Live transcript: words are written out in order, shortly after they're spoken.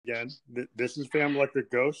again. This is Phantom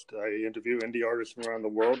Electric Ghost. I interview indie artists from around the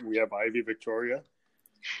world. We have Ivy Victoria.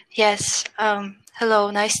 Yes.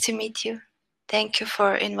 Hello. Nice to meet you. Thank you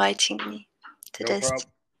for inviting me to this. Problem.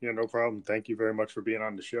 Yeah, no problem. Thank you very much for being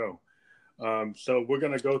on the show. So we're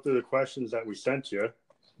going to go through the questions that we sent you,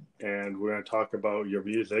 and we're going to talk about your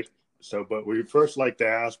music. So, but we first like to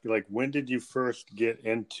ask, like, when did you first get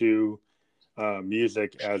into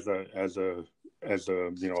music as a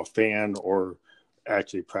a fan, or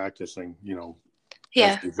actually practicing,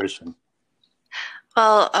 as a musician?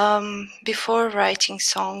 Well, before writing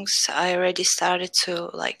songs, I already started to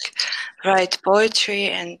write poetry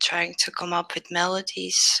and trying to come up with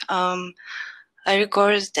melodies. I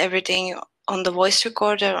recorded everything on the voice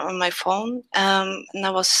recorder on my phone, and I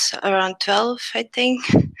was around 12, I think.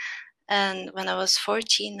 And when I was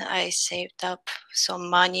 14, I saved up some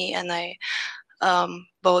money and I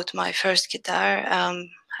bought my first guitar.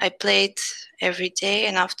 I played every day,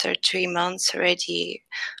 and after 3 months already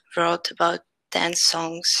wrote about 10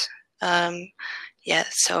 songs.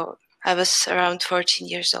 So I was around 14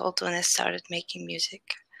 years old when I started making music.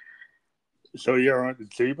 So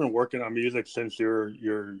you've been working on music since you're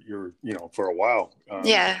for a while.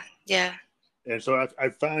 Yeah. And so I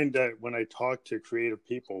find that when I talk to creative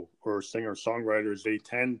people or singer-songwriters, they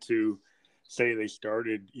tend to say they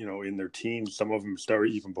started, in their teens. Some of them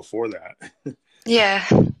started even before that. Yeah.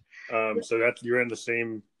 So you're in the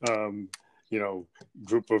same,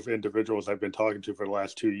 group of individuals I've been talking to for the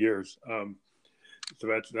last 2 years. So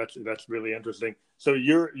that's really interesting. So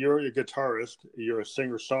you're a guitarist, you're a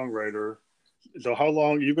singer-songwriter. So how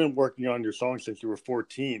long you've been working on your songs? Since you were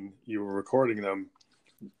 14, you were recording them.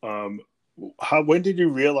 When did you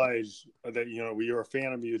realize that you're a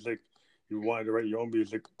fan of music, you wanted to write your own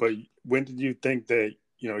music, but when did you think that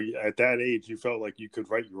at that age you felt like you could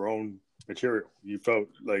write your own material? You felt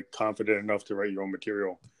like confident enough to write your own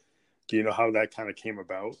material. Do you know how that kind of came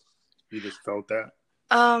about? You just felt that?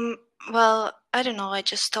 Well, I don't know. I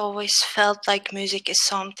just always felt like music is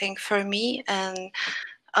something for me, and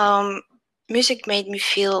music made me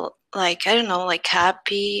feel like, I don't know, like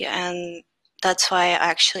happy, and that's why I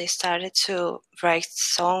actually started to write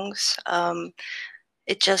songs.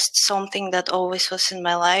 It's just something that always was in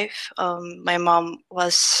my life. My mom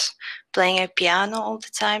was playing a piano all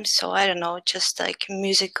the time, so I don't know, just like a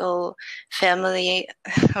musical family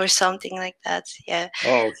or something like that. Yeah.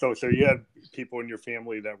 Oh, so you had people in your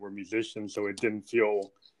family that were musicians, so it didn't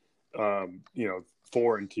feel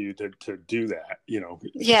foreign to you to do that,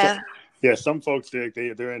 Yeah. Yeah, some folks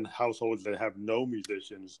they're in households that have no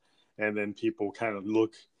musicians, and then people kind of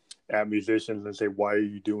look at musicians and say, "Why are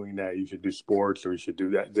you doing that? You should do sports, or you should do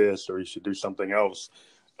this, or you should do something else."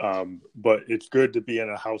 But it's good to be in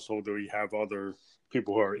a household where you have other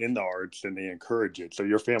people who are in the arts and they encourage it. So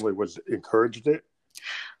your family encouraged it?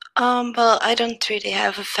 Well, I don't really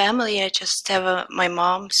have a family. I just have my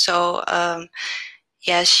mom. So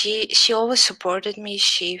yeah, she always supported me.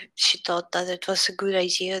 She thought that it was a good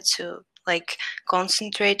idea to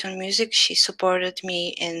concentrate on music. She supported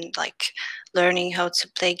me in learning how to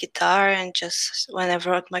play guitar, and just when I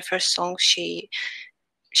wrote my first song, she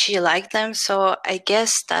liked them. So I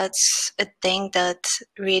guess that's a thing that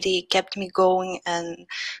really kept me going, and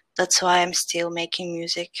that's why I'm still making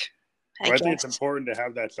music. I think it's important to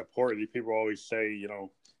have that support. People always say,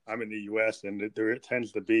 I'm in the U.S. and there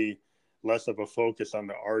tends to be less of a focus on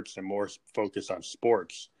the arts and more focus on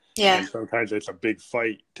sports. Yeah. And sometimes it's a big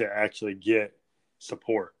fight to actually get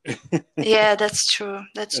support. Yeah, that's true.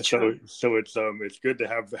 That's true. So it's good to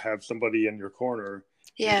have somebody in your corner.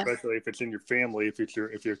 Yeah. Especially if it's in your family. If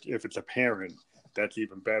it's a parent, that's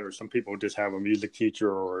even better. Some people just have a music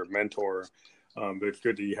teacher or a mentor, but it's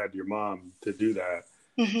good that you had your mom to do that.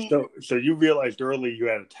 Mm-hmm. So you realized early you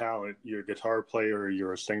had a talent. You're a guitar player.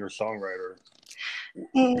 You're a singer-songwriter.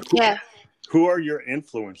 Yeah. Who are your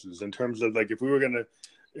influences in terms of if you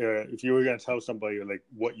were gonna tell somebody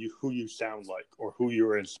who you sound like or who you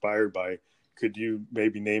were inspired by? Could you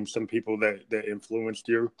maybe name some people that influenced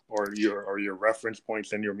you or your reference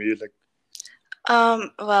points in your music?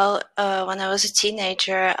 Well, when I was a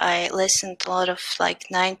teenager, I listened a lot of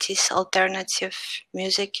 90s alternative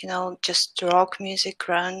music, just rock music,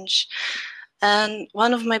 grunge. And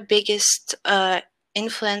one of my biggest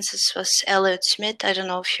influences was Elliott Smith. I don't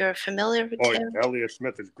know if you're familiar with him. Yeah. Elliott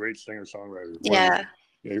Smith is a great singer-songwriter. Yeah.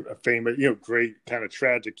 A famous, great kind of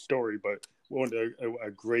tragic story, but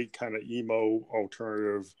a great kind of emo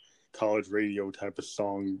alternative college radio type of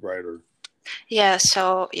songwriter. Yeah,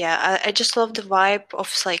 so yeah, I just love the vibe of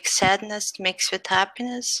sadness mixed with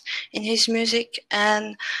happiness in his music,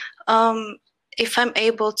 and if I'm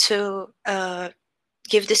able to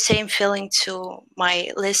give the same feeling to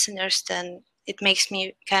my listeners, then it makes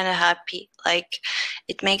me kind of happy. Like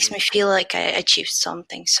it makes me feel like I achieved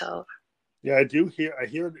something. So Yeah, I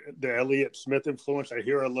hear the Elliott Smith influence. I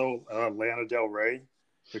hear a little Lana Del Rey,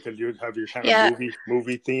 because you have your kind of yeah,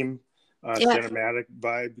 movie theme, yeah, cinematic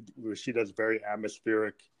vibe, where she does very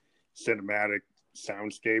atmospheric, cinematic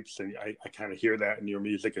soundscapes, and I kind of hear that in your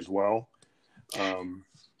music as well.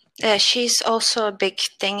 yeah. She's also a big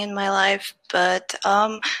thing in my life, but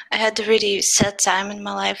I had a really sad time in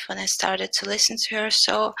my life when I started to listen to her.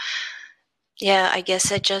 So yeah, I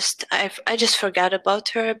guess I just forgot about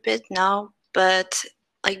her a bit now, but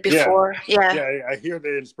like Yeah, before, yeah, yeah, I hear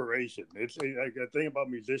the inspiration. It's like the thing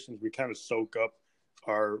about musicians, we kind of soak up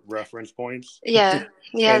our reference points. yeah,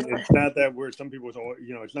 yeah, And it's not that we're some people,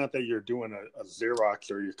 it's not that you're doing a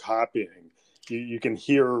Xerox or you're copying. You can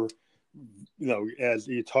hear, as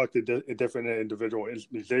you talk to different individual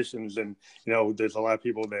musicians, and there's a lot of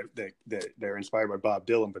people that they're inspired by Bob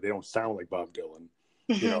Dylan, but they don't sound like Bob Dylan.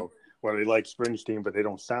 hmm Or they like Springsteen, but they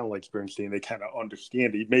don't sound like Springsteen. They kind of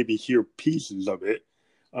understand it. You maybe hear pieces of it,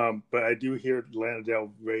 but I do hear Lana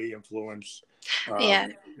Del Rey influence, yeah,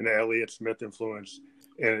 and Elliott Smith influence.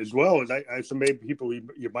 And as well as some maybe people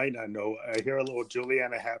you might not know, I hear a little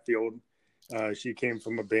Juliana Hatfield. She came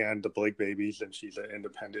from a band, the Blake Babies, and she's an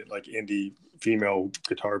independent, like indie female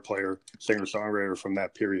guitar player, singer songwriter from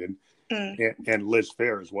that period, mm. and Liz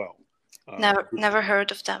Phair as well. Never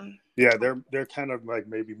heard of them. Yeah, they're kind of like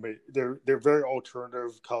they're very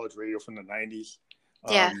alternative college radio from the '90s.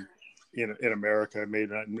 Yeah, In America,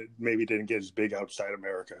 maybe didn't get as big outside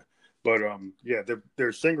America, but yeah,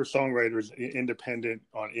 they're singer songwriters, independent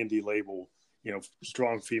on indie label.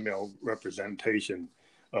 Strong female representation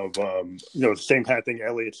of the same kind of thing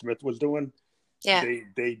Elliott Smith was doing. yeah.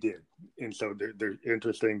 They did, and so they're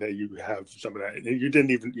interesting that you have some of that.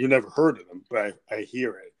 You never heard of them, but I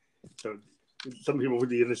hear it. So some people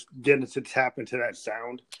would get into tap into that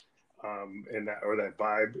sound, and that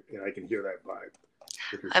vibe, and I can hear that vibe.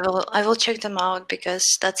 I will check them out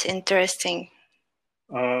because that's interesting.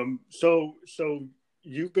 So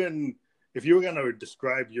you've been, if you were going to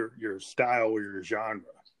describe your style or your genre,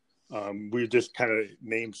 we just kind of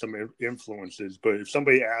named some influences, but if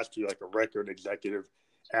somebody asked you, like a record executive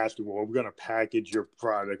asked you, well, we're going to package your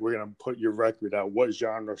product, we're going to put your record out, what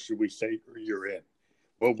genre should we say you're in?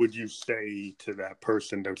 What would you say to that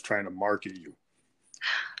person that's trying to market you?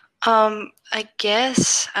 I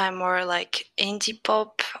guess I'm more like indie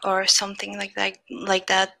pop or something like that.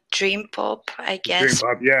 Dream pop, I Dream guess.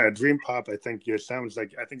 pop, yeah, dream pop. I think it sounds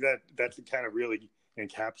like, I think that's kind of really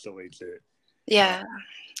encapsulates it. Yeah,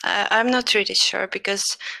 I'm not really sure because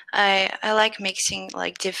I like mixing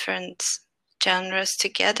like different genres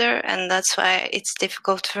together, and that's why it's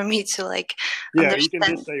difficult for me to like Yeah, you can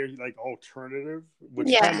just understand. say like alternative,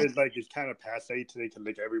 which kind Yeah, of like is kind of passe today because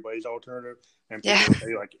like everybody's alternative, and yeah, people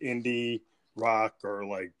say like indie rock or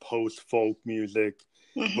like post folk music.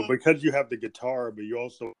 But hmm because you have the guitar, but you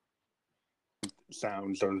also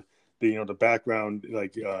sounds or the background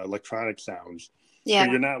like electronic sounds, so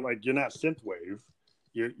yeah, you're not synthwave,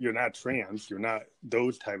 you're not trance, you're not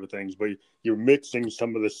those type of things, but you're mixing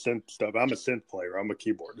some of the synth stuff. I'm a synth player, I'm a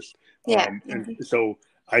keyboardist, yeah. and so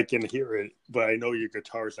I can hear it, but I know your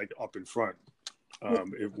guitar is like up in front,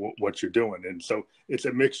 what you're doing, and so it's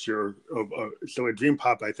a mixture of. So a dream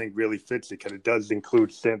pop, I think, really fits it because it does include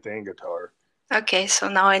synth and guitar. Okay, so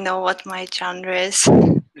now I know what my genre is.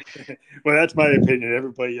 Well, that's my opinion.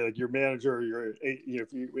 Everybody, like your manager or your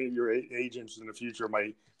agents in the future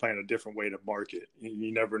might find a different way to market.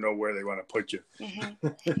 You never know where they want to put you.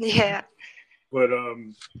 Yeah. But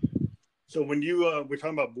so when you we're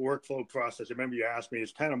talking about workflow process, I remember you asked me.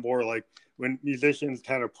 It's kind of more like when musicians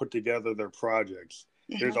kind of put together their projects.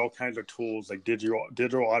 There's all kinds of tools like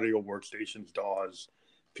digital audio workstations, DAWs.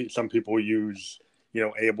 Some people use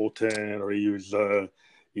Ableton, or use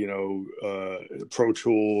Pro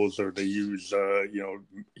Tools, or they use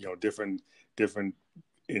different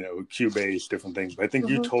Cubase, different things. But I think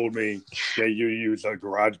you told me you use a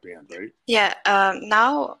GarageBand, right? Yeah,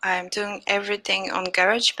 now I'm doing everything on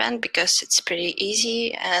GarageBand because it's pretty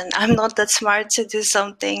easy and I'm not that smart to do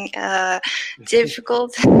something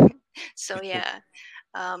difficult. So yeah,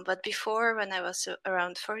 but before, when I was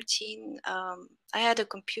around 14, I had a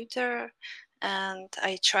computer and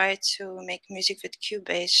I tried to make music with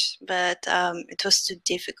Cubase, but it was too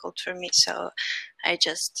difficult for me. So I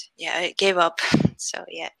gave up. So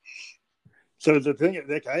yeah. So the thing,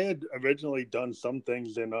 like, I had originally done some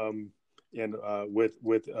things with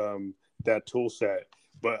that tool set,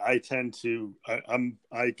 but I tend to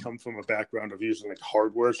I come from a background of using like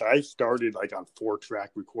hardware. So I started like on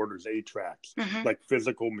 4-track recorders, 8 tracks, Mm-hmm. like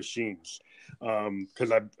physical machines.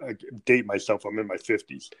 Because I date myself, I'm in my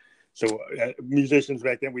 50s. So musicians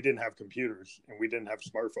back then, we didn't have computers and we didn't have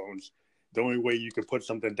smartphones. The only way you could put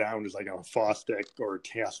something down is like on a Fostech or a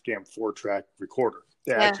Tascam 4-track recorder.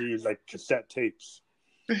 They Yeah. actually use like cassette tapes.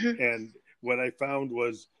 Mm-hmm. And what I found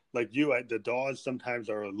was like the DAWs sometimes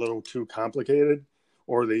are a little too complicated,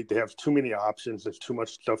 or they have too many options. There's too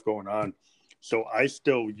much stuff going on. So I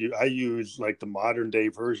use like the modern day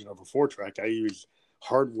version of a 4-track. I use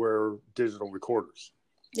hardware digital recorders,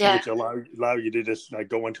 Yeah. which allow you to just like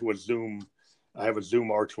go into a Zoom. I have a Zoom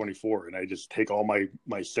R24, and I just take all my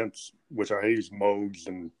synths, which I use modes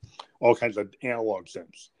and all kinds of analog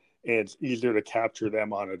synths, and it's easier to capture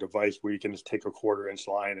them on a device where you can just take a 1/4-inch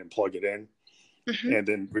line and plug it in, Mm-hmm. and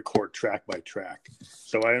then record track by track.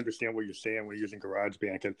 So I understand what you're saying when you're using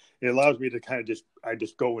GarageBand, and it allows me to kind of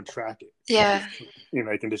just go and track it. Yeah.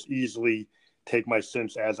 I can just easily take my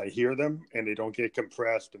synths as I hear them, and they don't get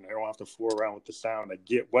compressed, and I don't have to fool around with the sound. I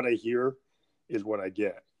get what I hear is what I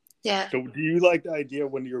get. Yeah. So do you like the idea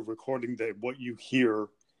when you're recording that what you hear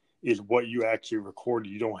is what you actually record?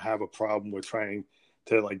 You don't have a problem with trying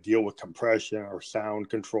to like deal with compression or sound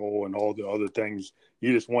control and all the other things.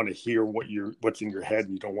 You just want to hear what's in your head,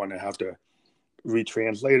 and you don't want to have to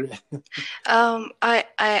retranslate it. I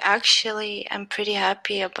actually am pretty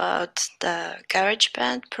happy about the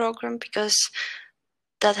GarageBand program because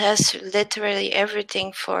that has literally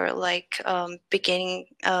everything for like beginning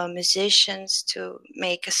musicians to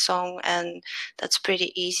make a song, and that's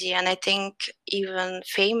pretty easy. And I think even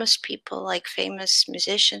famous people, like famous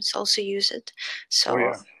musicians, also use it. Oh So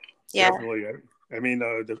yeah, yeah, definitely. I mean,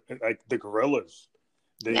 like the Gorillas,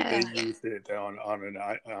 they yeah, used it on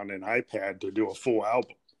an iPad to do a full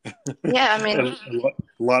album. yeah. I mean, And a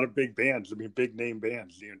lot of big bands. I mean, big name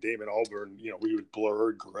bands. Damon Albarn. We would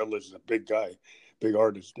Blur, Gorillaz is a big guy, big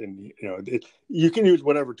artist, and you can use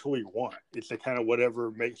whatever tool you want. It's a kind of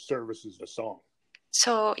whatever makes services the song.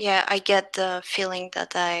 so yeah, I get the feeling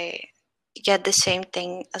that I get the same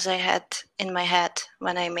thing as I had in my head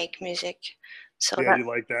when I make music. So Yeah, that, you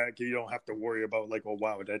like that. You don't have to worry about like, oh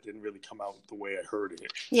wow, that didn't really come out the way I heard it. And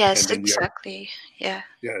yes, then exactly. Yeah.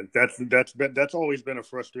 yeah, that's always been a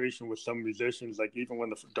frustration with some musicians. Like even when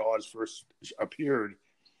the DAWs first appeared,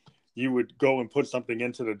 you would go and put something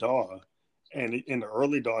into the DAW, and in the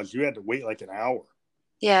early DAWs, you had to wait like an hour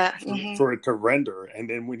Yeah. for it to render, and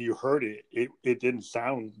then when you heard it, it didn't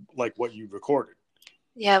sound like what you recorded.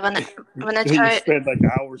 Yeah, when I You tried spend like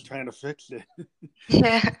hours trying to fix it.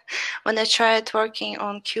 yeah, when I tried working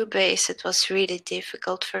on Cubase, it was really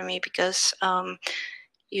difficult for me because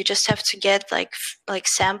you just have to get like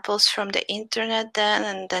samples from the internet then,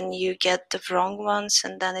 and then you get the wrong ones,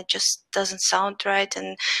 and then it just doesn't sound right,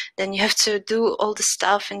 and then you have to do all the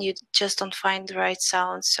stuff, and you just don't find the right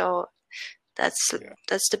sound. So that's Yeah.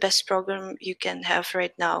 that's the best program you can have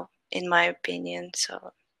right now, in my opinion.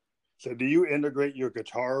 So So, do you integrate your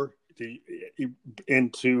guitar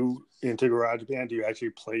into GarageBand? Do you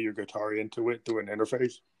actually play your guitar into it through an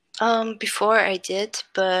interface? before I did,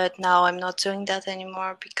 but now I'm not doing that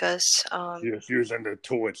anymore because You're just using the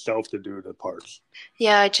tool itself to do the parts.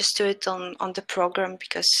 yeah, I just do it on the program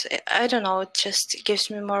because I don't know, it just gives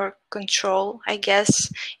me more control, I guess,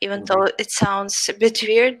 even Mm-hmm. though it sounds a bit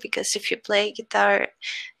weird because if you play guitar,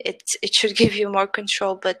 it should give you more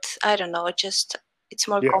control, but I don't know, it's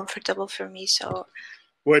more Yeah. comfortable for me. So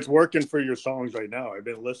Well, it's working for your songs right now. I've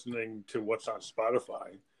been listening to what's on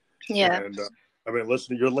Spotify, yeah. and I've been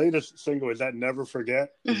listening. Your latest single, is that "Never Forget"?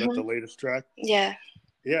 Is that the latest track? Yeah.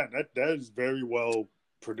 Yeah, that is very well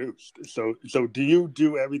produced. So do you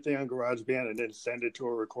do everything on GarageBand and then send it to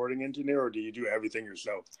a recording engineer, or do you do everything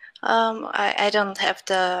yourself? I don't have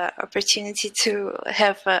the opportunity to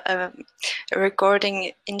have a recording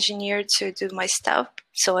engineer to do my stuff,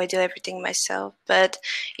 so I do everything myself. But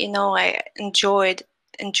I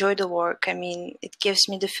enjoy the work. I mean, it gives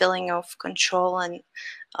me the feeling of control, and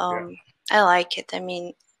Yeah. I like it. I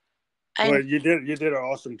mean, I Well, you did an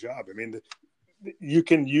awesome job. I mean,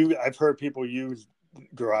 I've heard people use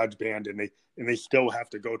GarageBand and they still have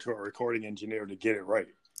to go to a recording engineer to get it right.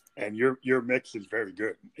 And your mix is very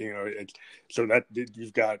good. So that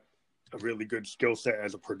you've got a really good skill set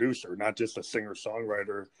as a producer, not just a singer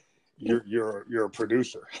songwriter. You're a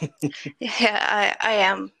producer. yeah, I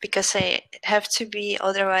am, because I have to be,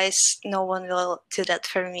 otherwise no one will do that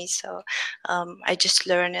for me. So I just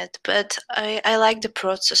learn it. But I like the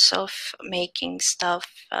process of making stuff.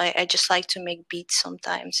 I just like to make beats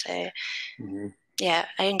sometimes. Mm-hmm. Yeah,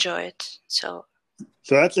 I enjoy it. So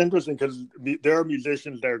So that's interesting because there are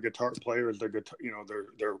musicians that are guitar players, they're guitar,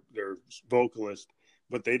 they're vocalists,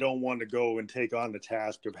 but they don't want to go and take on the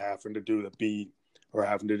task of having to do the beat or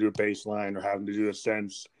having to do a bass line or having to do the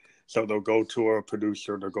synths. So they'll go to a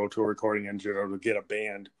producer, they'll go to a recording engineer, or they'll get a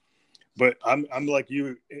band. But I'm like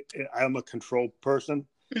you, I'm a control person,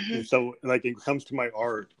 and so like it comes to my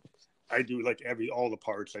art, I do like all the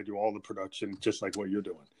parts, I do all the production, just like what you're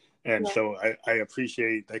doing, and Yeah. so I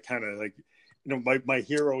appreciate that kind of like, my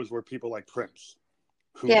heroes were people like Prince,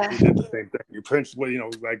 who Yeah. did the same thing. Prince, well,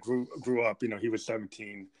 I grew up, he was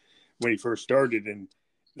 17 when he first started, and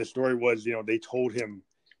the story was, they told him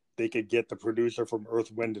they could get the producer from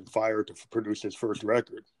Earth, Wind and Fire to produce his first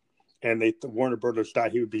record, and Warner Brothers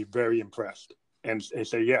thought he would be very impressed and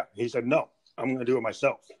say, yeah. He said, no, I'm going to do it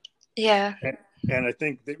myself. Yeah. And I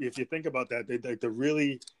think that if you think about that, the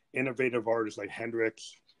really innovative artists like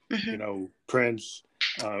Hendrix, Prince,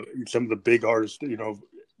 some of the big artists,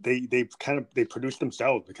 they produce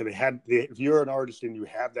themselves because if you're an artist and you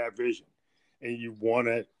have that vision and you want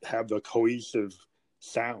to have the cohesive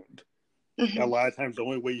sound, a lot of times the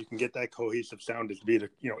only way you can get that cohesive sound is to be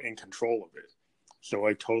in control of it. So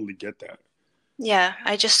I totally get that. Yeah,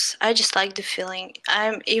 I just like the feeling.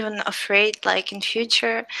 I'm even afraid, like in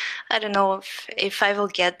future, I don't know if I will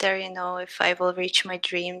get there, if I will reach my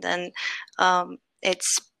dream, then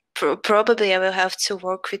it's probably I will have to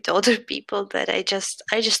work with other people, but I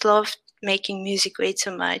just love making music way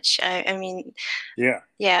too much. I mean, Yeah.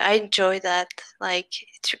 yeah, I enjoy that. Like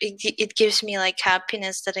it gives me like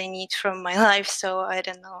happiness that I need from my life, so I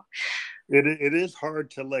don't know. It is hard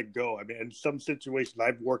to let go. I mean, in some situations,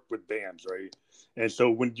 I've worked with bands, right? And so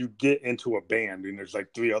when you get into a band and there's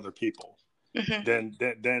like three other people, then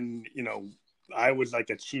I was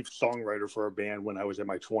like a chief songwriter for a band when I was in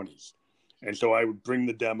my 20s, and so I would bring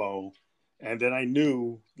the demo, and then I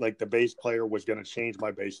knew like the bass player was going to change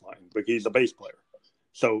my bass line, but he's a bass player.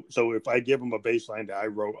 So if I give him a bass line that I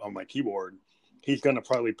wrote on my keyboard, he's going to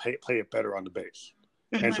probably play it better on the bass.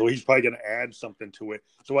 And so he's probably going to add something to it.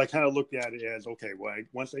 So I kind of looked at it as, okay, well,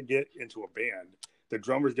 once I get into a band, the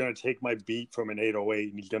drummer's going to take my beat from an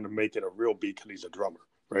 808 and he's going to make it a real beat because he's a drummer,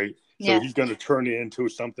 right? So he's going to turn it into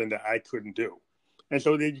something that I couldn't do. And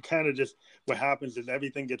so then you kind of just, what happens is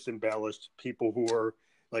everything gets embellished. People who are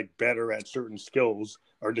like better at certain skills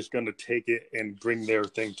are just going to take it and bring their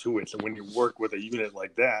thing to it. So when you work with a unit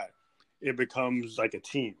like that, it becomes like a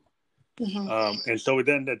team. And so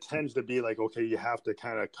then that tends to be like, okay, you have to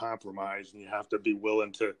kind of compromise and you have to be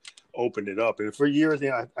willing to open it up. And for years,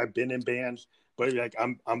 I've been in bands, but like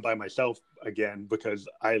I'm by myself again because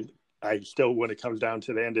I still, when it comes down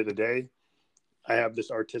to the end of the day, I have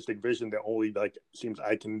this artistic vision that only like seems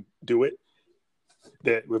I can do it.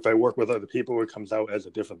 That if I work with other people, it comes out as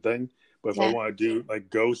a different thing. But if I want to do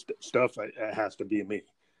like ghost stuff, it has to be me.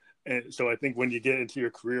 And so I think when you get into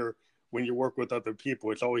your career, when you work with other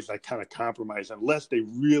people, it's always like kind of compromise unless they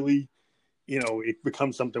really, it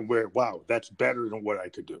becomes something where, wow, that's better than what I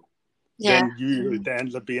could do. Yeah. Then it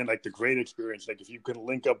ends up being like the great experience. Like if you can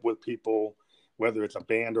link up with people, whether it's a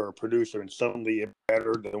band or a producer, and suddenly it's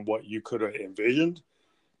better than what you could have envisioned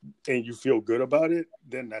and you feel good about it,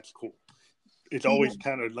 then that's cool. It's always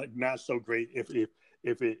kind of like not so great if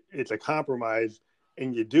it's a compromise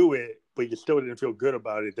and you do it, but you still didn't feel good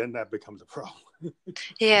about it, then that becomes a problem.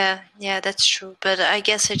 Yeah, that's true. But I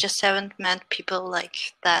guess I just haven't met people like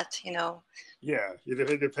that. Yeah,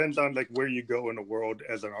 it depends on like where you go in the world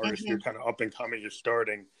as an artist. You're kind of up and coming. You're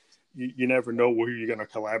starting. You never know who you're going to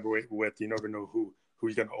collaborate with. You never know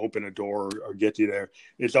who's going to open a door or get you there.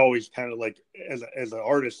 It's always kind of like as an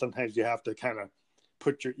artist, sometimes you have to kind of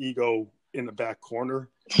put your ego in the back corner.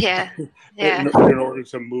 Yeah. in order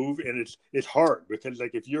to move, and it's hard because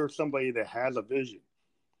like if you're somebody that has a vision,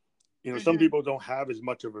 some people don't have as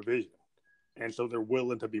much of a vision, and so they're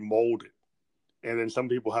willing to be molded. And then some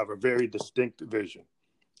people have a very distinct vision,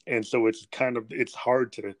 and so it's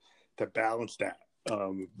hard to balance that.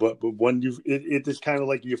 But when it is kind of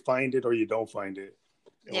like you find it or you don't find it.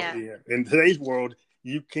 Yeah. In today's world,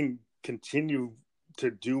 you can continue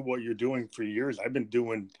to do what you're doing for years. I've been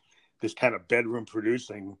doing this kind of bedroom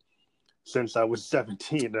producing since I was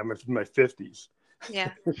 17. I'm in my 50s.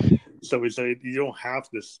 Yeah. So it's like you don't have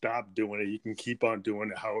to stop doing it. You can keep on doing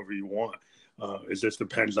it however you want. It just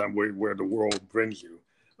depends on where the world brings you.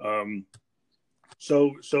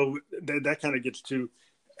 So that kind of gets to,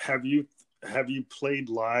 have you played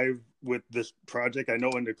live with this project? I know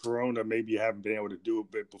in the Corona, maybe you haven't been able to do it,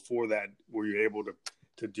 but before that, were you able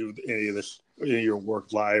to do any of your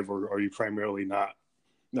work live, or are you primarily not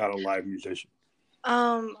a live musician?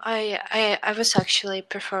 I was actually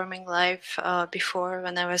performing live before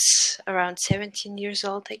when I was around 17 years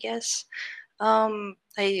old, I guess.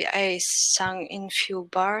 I sang in few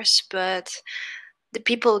bars, but the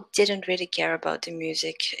people didn't really care about the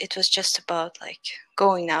music. It was just about like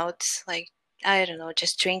going out, like I don't know,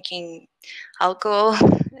 just drinking alcohol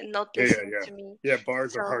and not Yeah, yeah, listening yeah. to me. Yeah,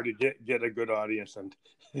 bars are So hard to get a good audience, and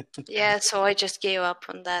yeah, so I just gave up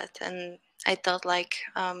on that, and I thought like,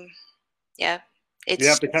 yeah, you it's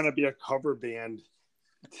have to kind of be a cover band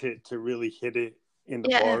to really hit it in the yeah,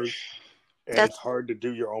 bars, and that's it's hard to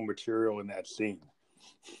do your own material in that scene.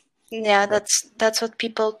 yeah, Right. that's what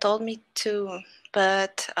people told me too,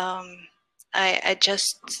 but I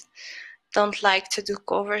just don't like to do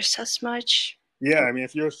covers as much. Yeah, I mean,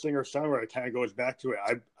 if you're a singer songwriter, it kind of goes back to it.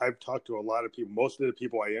 I've talked to a lot of people. Most of the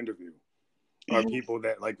people I interview are Mhm. people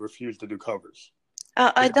that like refuse to do covers.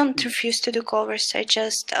 I don't refuse to do covers. I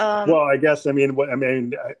just Well, I guess what I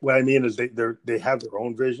mean is they have their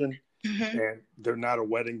own vision, mhm, and they're not a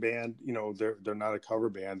wedding band. They're not a cover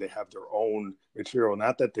band. They have their own material.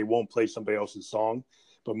 Not that they won't play somebody else's song,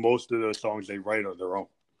 but most of the songs they write are their own.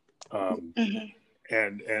 Um, mhm,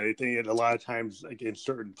 and I think a lot of times, like in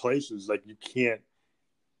certain places, like you can't,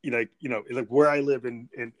 like where I live in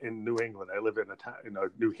New England, I live in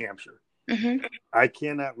New Hampshire. mhm. I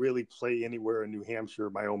cannot really play anywhere in New Hampshire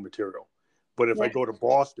my own material. But if I Yeah, go to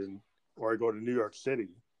Boston or I go to New York City,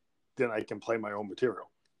 then I can play my own material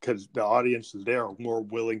because the audiences there are more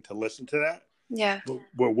willing to listen to that. yeah,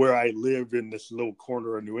 But where I live in this little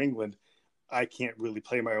corner of New England, I can't really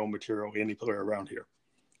play my own material anywhere around here.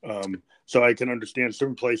 So I can understand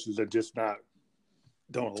certain places that just not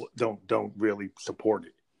don't really support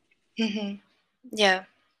it. mhm. Yeah.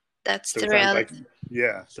 That's So the it sounds like, reality.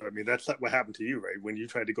 yeah. So I mean, that's like what happened to you, right? When you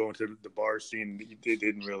tried to go into the bar scene, it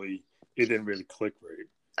didn't really click right.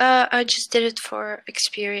 I just did it for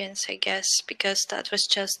experience, I guess, because that was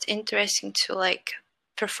just interesting to like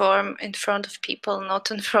perform in front of people,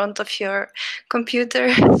 not in front of your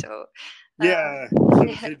computer. So, Yeah. So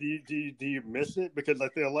yeah. do you miss it? Because I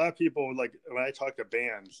think a lot of people, like when I talk to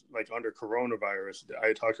bands, like under coronavirus,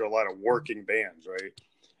 I talk to a lot of working bands, right?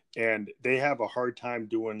 And they have a hard time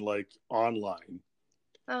doing like online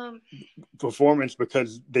Um, performance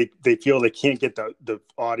because they feel they can't get the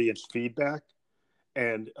audience feedback.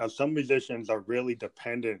 And some musicians are really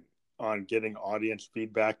dependent on getting audience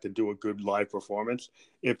feedback to do a good live performance.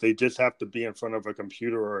 If they just have to be in front of a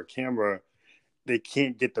computer or a camera, they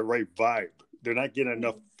can't get the right vibe. They're not getting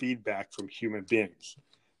enough feedback from human beings.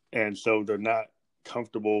 And so they're not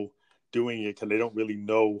comfortable doing it because they don't really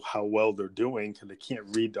know how well they're doing because they can't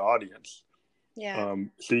read the audience. yeah.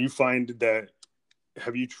 So you find that,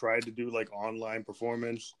 have you tried to do like online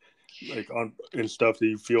performance, like on and stuff that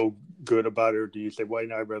you feel good about it, or do you say, well,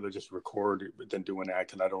 I'd rather just record it than doing that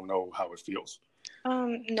because I don't know how it feels?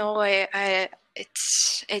 No,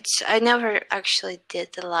 I never actually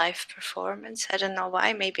did the live performance. I don't know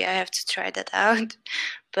why. Maybe I have to try that out.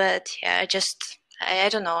 But yeah, I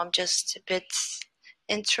don't know. I'm just a bit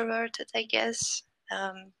introverted, I guess.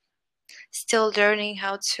 Um, Still learning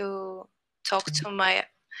how to talk to my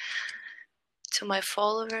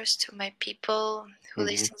followers, to my people who Mm-hmm.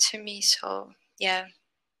 listen to me. So yeah.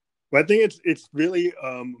 But I think it's really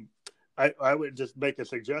I would just make a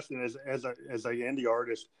suggestion as an indie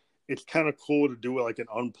artist. It's kind of cool to do like an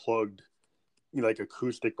unplugged, like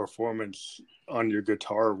acoustic performance on your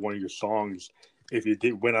guitar of one of your songs. If you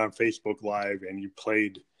went on Facebook Live and you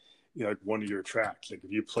played, like one of your tracks, like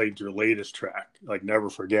if you played your latest track, like Never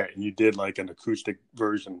Forget, and you did like an acoustic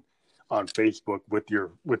version on Facebook with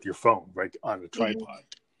your phone, right, on a Mhm. tripod.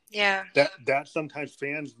 Yeah. That sometimes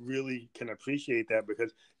fans really can appreciate that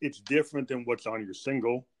because it's different than what's on your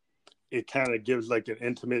single. It kind of gives like an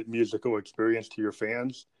intimate musical experience to your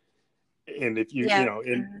fans. And if Yeah.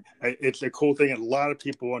 and Mhm. it's a cool thing. And a lot of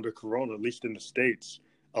people under Corona, at least in the States,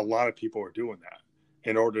 a lot of people are doing that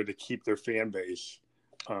in order to keep their fan base.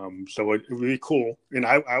 So it would be cool, and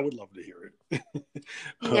I would love to hear it.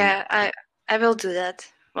 um, Yeah, I will do that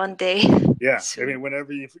one day yeah, I soon. mean,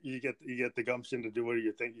 whenever you get the gumption to do it,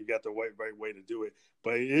 you think you got the right way to do it.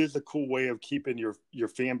 But it is a cool way of keeping your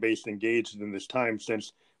fan base engaged in this time,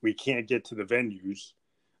 since we can't get to the venues,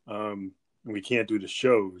 and we can't do the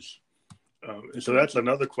shows. And so that's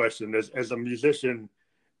another question. As a musician,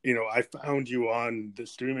 I found you on the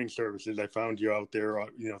streaming services. I found you out there,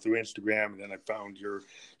 through Instagram, and then I found your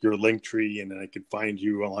link tree, and then I could find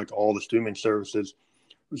you on like all the streaming services.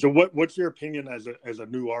 So what's your opinion as a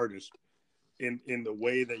new artist in the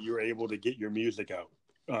way that you're able to get your music out?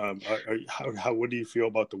 What do you feel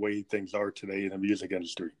about the way things are today in the music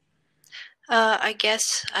industry? I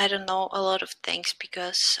guess I don't know a lot of things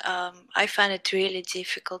because I find it really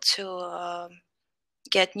difficult to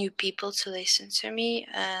get new people to listen to me,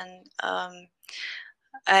 and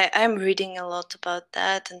I'm reading a lot about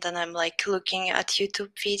that, and then I'm like looking at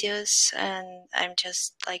YouTube videos, and I'm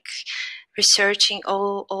just like researching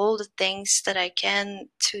all the things that I can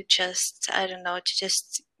to just, I don't know, to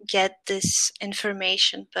just get this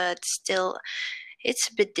information, but still it's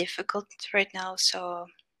a bit difficult right now. So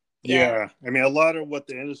yeah. Yeah, I mean, a lot of what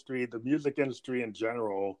the music industry in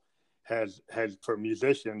general, has for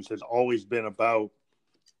musicians has always been about,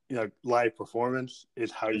 live performance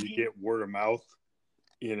is how you Hmm. get word of mouth.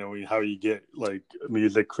 How you get like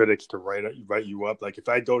music critics to write you up. Like if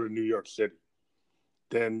I go to New York City,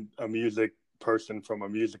 then a music person from a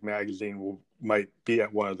music magazine might be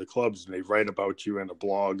at one of the clubs and they write about you in a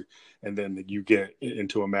blog, and then you get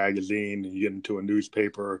into a magazine and you get into a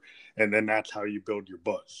newspaper, and then that's how you build your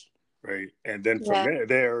buzz, right? And then from Yeah.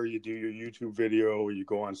 there you do your YouTube video, or you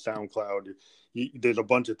go on SoundCloud. There's a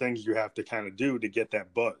bunch of things you have to kind of do to get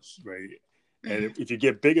that buzz, right? And Hmm. if you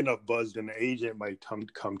get big enough buzz, then the agent might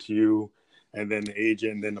come to you, and then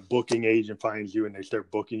then the booking agent finds you, and they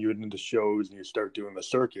start booking you into shows, and you start doing the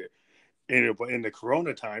circuit. And in the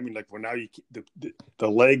Corona time, and like, well, now the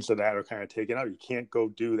legs of that are kind of taken out. You can't go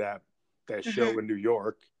do that Hmm. show in New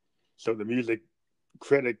York, so the music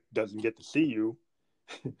critic doesn't get to see you.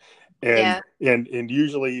 and Yeah. and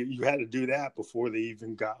usually you had to do that before they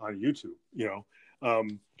even got on YouTube,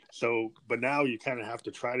 but now you kind of have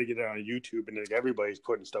to try to get it on YouTube, and like everybody's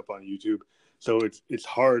putting stuff on YouTube, so it's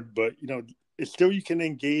hard. But it's still, you can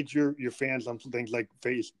engage your fans on things like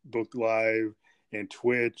Facebook Live and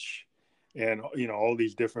Twitch, and all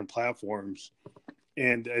these different platforms.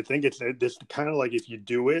 And I think it's this kind of like, if you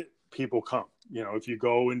do it, people come. If you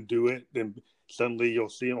go and do it, then suddenly you'll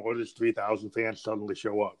see, there's 3,000 fans suddenly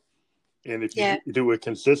show up. And if you Yeah. do it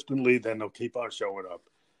consistently, then they'll keep on showing up.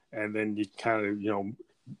 And then you kind of,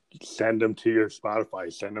 send them to your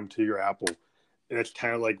Spotify, send them to your Apple. And that's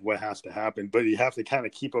kind of like what has to happen. But you have to kind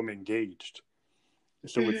of keep them engaged.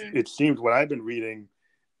 So Hmm. it seems, what I've been reading,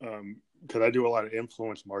 because I do a lot of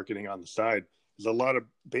influence marketing on the side, there's a lot of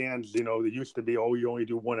bands, that used to be, oh, you only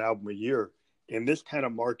do one album a year. In this kind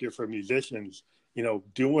of market for musicians,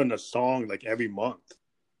 doing a song like every month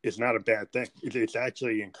is not a bad thing. It's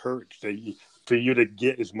actually encouraged for you to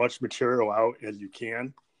get as much material out as you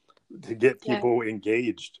can to get Yeah. people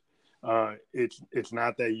engaged. It's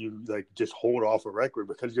not that you like just hold off a record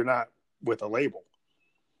because you're not with a label.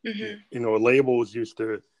 Hmm. Labels used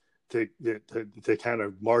to kind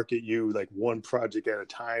of market you like one project at a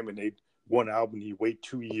time, and one album, you wait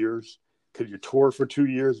 2 years because you tour for 2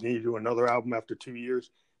 years, and you do another album after 2 years.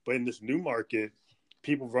 But in this new market,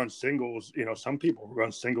 people run singles. Some people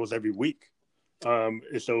run singles every week.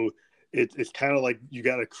 So it's kind of like you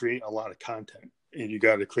got to create a lot of content, and you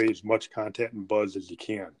got to create as much content and buzz as you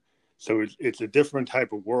can. So it's a different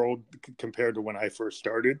type of world compared to when I first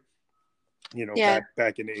started, Yeah.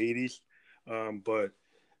 back in the 80s. But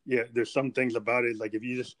yeah, there's some things about it. Like if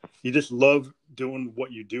you just love doing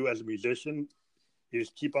what you do as a musician, you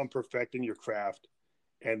just keep on perfecting your craft,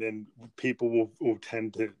 and then people will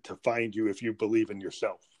tend to find you if you believe in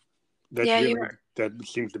yourself. Yeah. That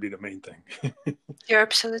seems to be the main thing. You're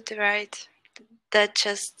absolutely right. That's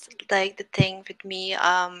just like the thing with me.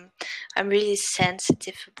 I'm really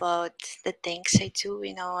sensitive about the things I do.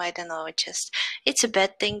 I don't know. It's a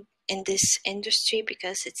bad thing in this industry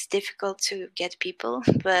because it's difficult to get people.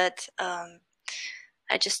 But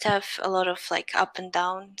I just have a lot of like up and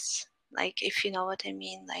downs. Like, if you know what I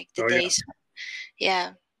mean, like the Oh yeah, days.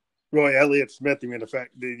 Yeah. Roy Elliott Smith. I mean, the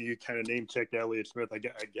fact that you kind of name checked Elliott Smith, I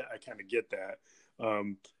kind of get that,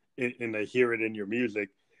 and I hear it in your music.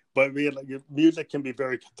 But I mean, like, your music can be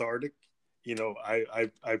very cathartic.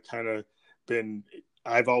 I've kind of been,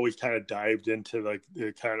 I've always kind of dived into like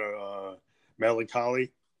the kind of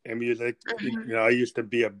melancholy in music. Hmm. I used to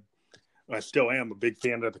be I still am a big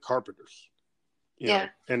fan of the Carpenters. Yeah.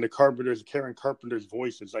 And Karen Carpenter's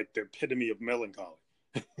voice is like the epitome of melancholy.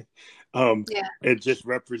 Yeah. It just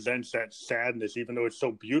represents that sadness, even though it's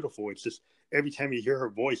so beautiful. It's just, every time you hear her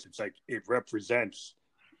voice, it's like it represents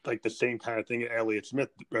like the same kind of thing that Elliott Smith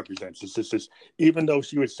represents. It's just this, even though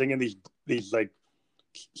she was singing these like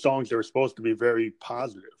songs that were supposed to be very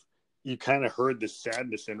positive, you kind of heard the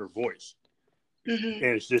sadness in her voice, Hmm.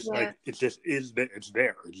 and it's just Yeah. like it's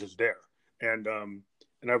there, it's just there. And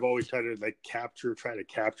I've always tried to like try to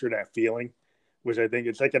capture that feeling, which I think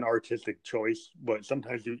it's like an artistic choice, but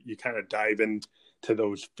sometimes you kind of dive into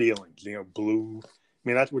those feelings. Blue, I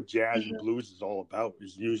mean, that's what jazz and Hmm. blues is all about,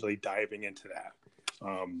 is usually diving into that.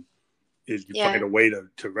 is you find Yeah. a way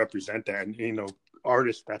to represent that. And,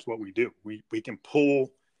 artists, that's what we do. We can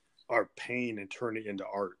pull our pain and turn it into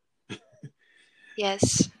art.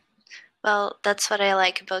 Yes. Well, that's what I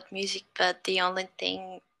like about music, but the only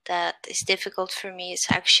thing that is difficult for me is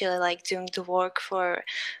actually like doing the work for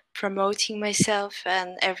promoting myself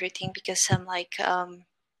and everything, because I'm like,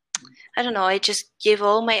 I don't know, I just give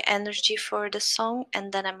all my energy for the song,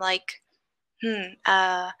 and then I'm like,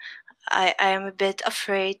 I am a bit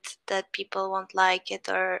afraid that people won't like it,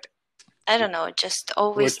 or I don't know, just Well,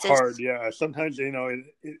 always it's this. hard. Yeah. Sometimes,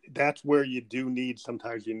 that's where you do need,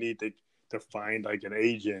 sometimes you need to find like an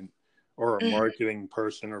agent or a Mhm. marketing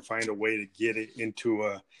person, or find a way to get it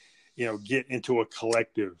into get into a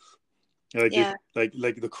collective. Like Yeah.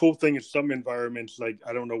 the cool thing is some environments, like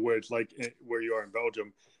I don't know where it's like where you are in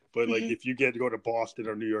Belgium, but like Hmm. if you get to go to Boston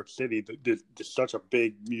or New York City, there's such a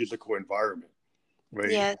big musical environment,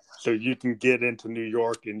 right? Yes. So you can get into New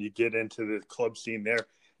York and you get into the club scene there,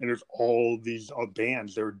 and there's all these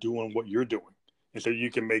bands that are doing what you're doing, and so you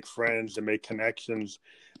can make friends and make connections,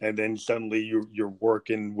 and then suddenly you're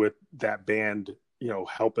working with that band,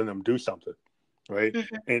 helping them do something, right?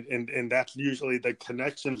 Hmm. And that's usually the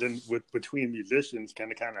connections in with between musicians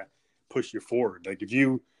kind of push you forward. Like if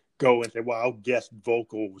you go and say, well, I'll guest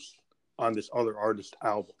vocals on this other artist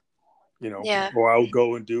album, Yeah. or I'll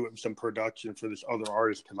go and do some production for this other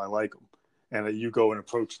artist because I like them, and you go and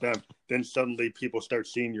approach them, then suddenly people start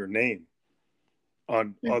seeing your name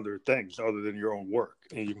on Mm. other things other than your own work,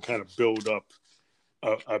 and you can kind of build up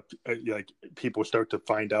like people start to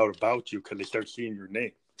find out about you because they start seeing your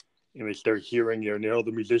name, and they start hearing you, and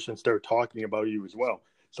the musicians start talking about you as well.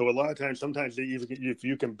 So a lot of times, sometimes even if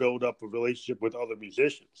you can build up a relationship with other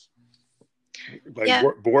musicians by Yeah.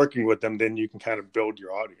 working with them, then you can kind of build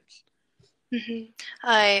your audience. Hmm.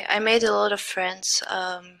 I made a lot of friends,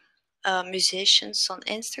 musicians on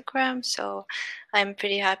Instagram, so I'm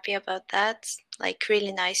pretty happy about that. Like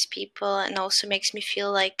really nice people, and also makes me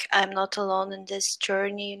feel like I'm not alone in this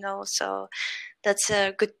journey, So that's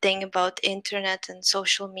a good thing about internet and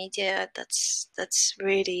social media. That's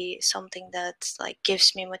really something that like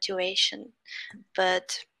gives me motivation.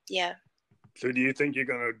 But yeah. So, do you think you're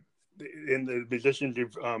gonna, in the musicians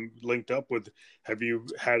you've linked up with, have you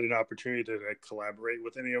had an opportunity to like, collaborate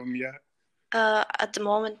with any of them yet? At the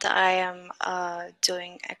moment, I am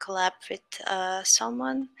doing a collab with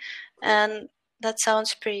someone, Cool. and that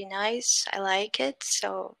sounds pretty nice. I like it.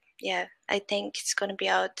 So, yeah, I think it's going to be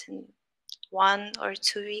out in 1 or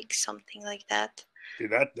 2 weeks, something like that. See,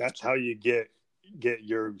 that's how you get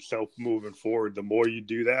yourself moving forward. The more you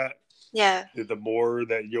do that, Yeah. the more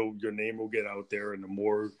that your name will get out there, and the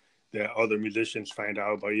more that other musicians find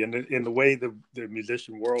out about you. And in the way the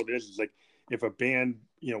musician world is like if a band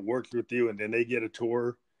works with you and then they get a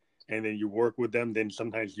tour, and then you work with them, then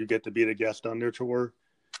sometimes you get to be the guest on their tour,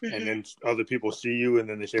 and Hmm. then other people see you, and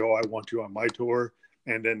then they say, "Oh, I want you on my tour,"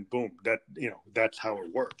 and then boom, that's how it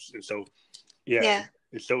works. And so yeah. Yeah.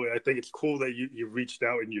 And so I think it's cool that you reached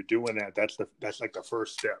out and you're doing that. That's like the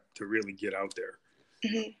first step to really get out there.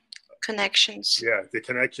 Hmm. Connections. Yeah, the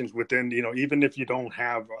connections within, even if you don't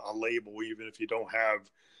have a label, even if you don't have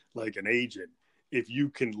like an agent, if you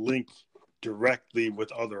can link directly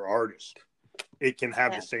with other artists, it can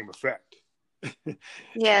have Yeah. the same effect.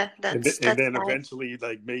 Yeah. And, That's and that's then nice. eventually,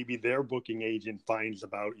 like maybe their booking agent finds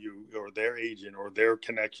about you, or their agent, or their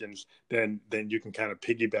connections, then you can kind of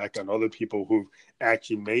piggyback on other people who've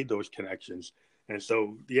actually made those connections. And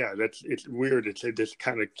so, yeah, it's weird. It just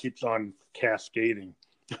kind of keeps on cascading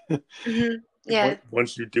Hmm. Yeah.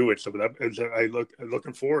 once you do it. So I'm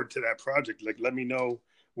looking forward to that project. Like, let me know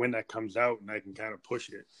when that comes out, and I can kind of push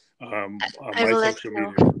it on I my will let social you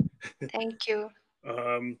know. media. Thank you.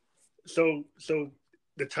 Um, so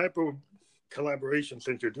the type of collaboration,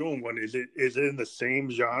 since you're doing one, is it in the same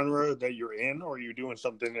genre that you're in, or are you doing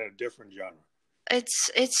something in a different genre?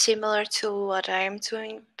 It's similar to what I am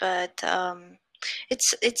doing, but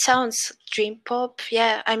it sounds dream pop.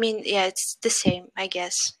 Yeah, I mean, yeah, it's the same, I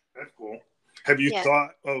guess. That's cool. Have you Yeah.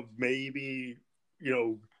 thought of maybe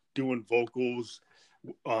doing vocals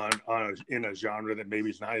in a genre that maybe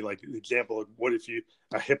is not like example? What if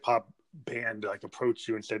a hip hop band like approached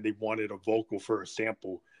you and said they wanted a vocal for a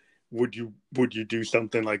sample? Would you do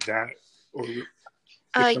something like that, or if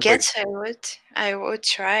I something? guess I would. I would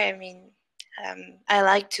try. I mean, I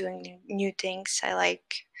like doing new things. I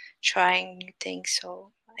like trying new things,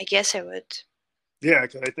 so I guess I would. Yeah,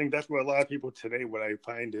 'cause I think that's what a lot of people today. What I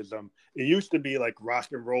find is, it used to be like rock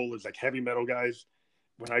and roll is like heavy metal guys.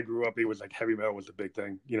 When I grew up, it was like heavy metal was the big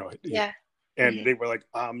thing, Yeah. and Hmm. they were like,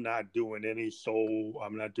 I'm not doing any soul,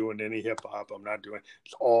 I'm not doing any hip hop, I'm not doing.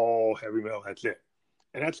 It's all heavy metal. That's it,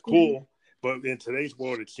 and that's Hmm. cool. But in today's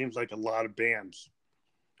world, it seems like a lot of bands,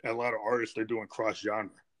 a lot of artists, they're doing cross genre.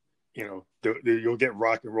 You know, you'll get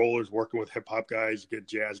rock and rollers working with hip hop guys, you get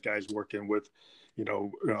jazz guys working with,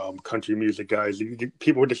 country music guys.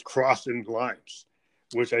 People are just crossing lines,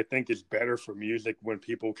 which I think is better for music when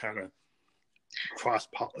people kind of cross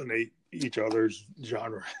pollinate each other's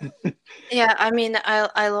genre. Yeah, I mean,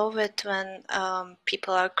 I love it when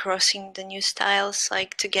people are crossing the new styles,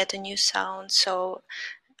 like to get a new sound. So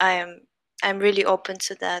I'm I'm really open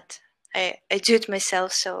to that. I do it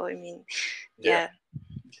myself, so I mean, Yeah. yeah,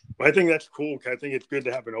 Well, I think that's cool. I think it's good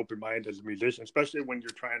to have an open mind as a musician, especially when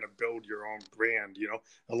you're trying to build your own brand. You know,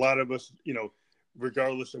 a lot of us,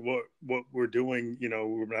 regardless of what we're doing,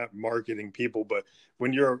 we're not marketing people, but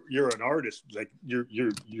when you're an artist, like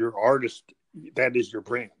you're artist, that is your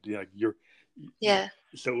brand. Like yeah,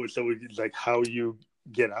 so it's like how you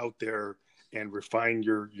get out there and refine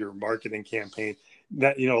your marketing campaign.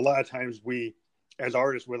 That a lot of times we as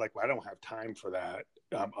artists we're like, well, I don't have time for that.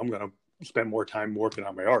 I'm gonna spend more time working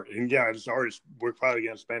on my art. And yeah, as artists, we're probably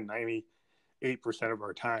gonna spend 98% of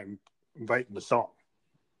our time writing the song,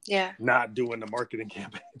 yeah. not doing the marketing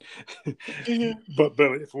campaign. Hmm. but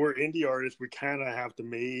if we're indie artists, we kind of have to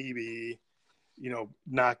maybe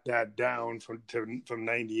knock that down from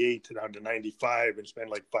 98 to down to 95 and spend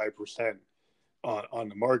like 5% on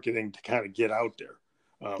the marketing to kind of get out there.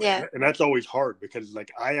 Yeah, And that's always hard because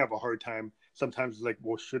like I have a hard time sometimes like,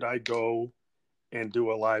 well, should I go and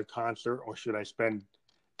do a live concert or should I spend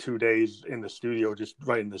 2 days in the studio just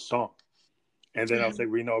writing the song? And then I'll hmm, say,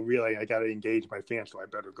 really, I got to engage my fans, so I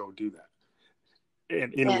better go do that.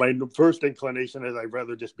 And yeah, my first inclination is I'd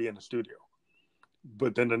rather just be in the studio.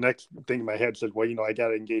 But then the next thing in my head says, well, I got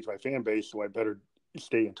to engage my fan base, so I better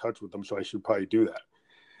stay in touch with them. So I should probably do that.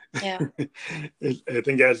 yeah, I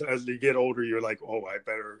think as you get older, you're like, oh, I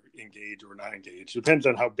better engage or not engage. Depends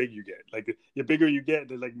on how big you get. Like the bigger you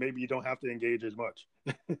get, like maybe you don't have to engage as much.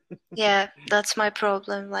 yeah. That's my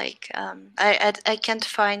problem. Like, I can't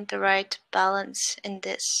find the right balance in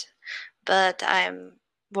this, but I'm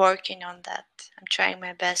working on that. I'm trying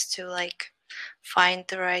my best to like find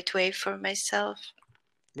the right way for myself.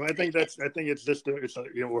 Well, I think it's just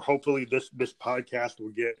we're hopefully this podcast will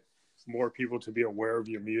get more people to be aware of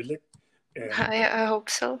your music, and I hope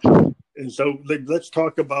so. so like let's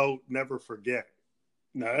talk about Never Forget.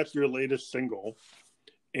 Now that's your latest single,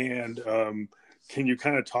 and can you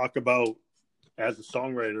kind of talk about as a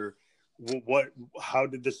songwriter how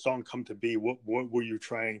did this song come to be? What were you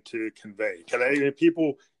trying to convey? Because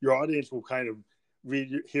your audience will kind of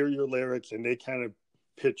hear your lyrics and they kind of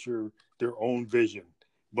picture their own vision.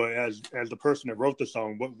 But as the person that wrote the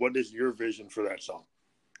song, what is your vision for that song?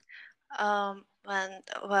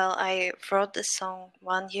 Well, I wrote this song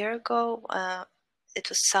 1 year ago. It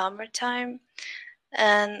was summertime,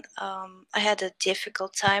 and I had a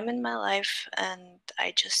difficult time in my life, and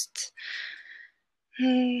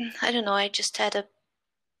I don't know, I just had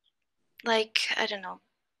I don't know,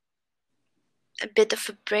 a bit of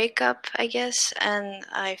a breakup, I guess, and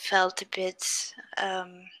I felt a bit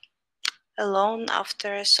um, alone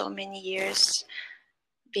after so many years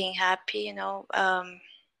being happy. And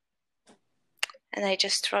I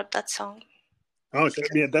just wrote that song. Oh, so,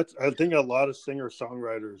 yeah, I think a lot of singer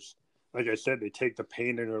songwriters, like I said, they take the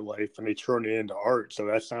pain in their life and they turn it into art. So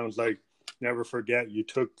that sounds like Never Forget. You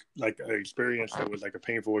took like an experience that was like a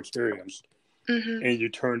painful experience, Hmm. and you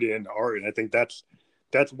turned it into art. And I think that's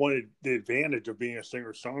one of the advantage of being a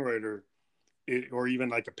singer songwriter, or even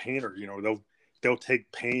like a painter. They'll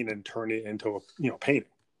take pain and turn it into a painting.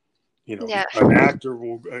 Yeah.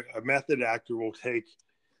 A method actor will take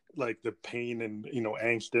like the pain and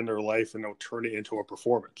angst in their life and they'll turn it into a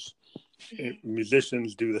performance. And Hmm.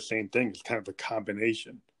 musicians do the same thing. It's kind of a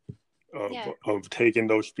combination Yeah. of taking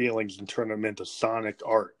those feelings and turn them into sonic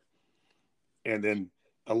art. And then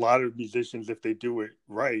a lot of musicians, if they do it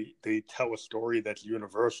right, they tell a story that's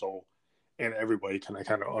universal and everybody can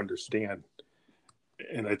kind of understand.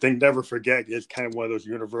 And I think Never Forget is kind of one of those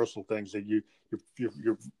universal things that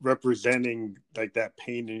you're representing like that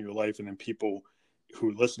pain in your life, and then people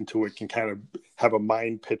who listen to it can kind of have a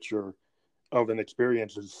mind picture of an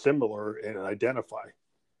experience that's similar and identify.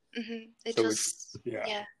 It So was, yeah.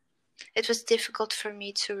 yeah, it was difficult for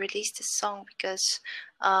me to release this song because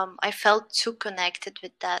I felt too connected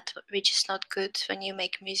with that, which is not good when you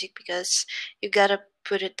make music because you gotta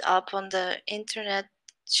put it up on the internet,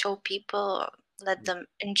 show people, let them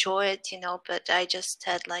enjoy it. But I just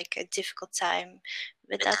had like a difficult time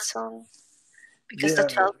with that song because Yeah,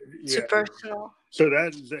 that felt too yeah. personal. So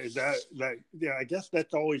yeah, I guess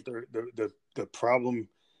that's always the problem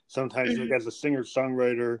sometimes, like Hmm. as a singer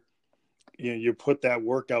songwriter, you put that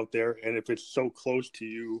work out there, and if it's so close to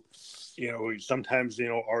you, sometimes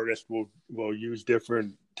artists will use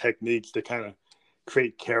different techniques to kind of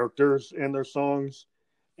create characters in their songs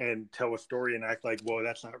and tell a story and act like, well,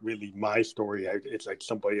 that's not really my story. It's like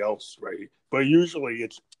somebody else, right? But usually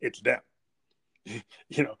it's them.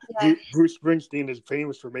 Yeah. Bruce Springsteen is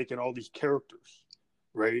famous for making all these characters,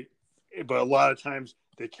 right? But a lot of times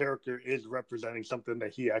the character is representing something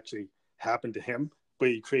that he actually happened to him, but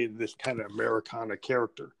he created this kind of Americana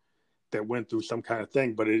character that went through some kind of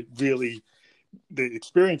thing. But it really, the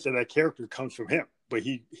experience of that character comes from him. But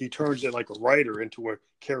he turns it like a writer into a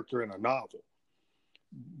character in a novel.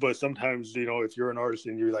 But sometimes, if you're an artist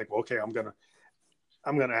and you're like, okay, I'm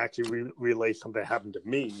gonna actually relay something that happened to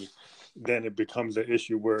me, then it becomes an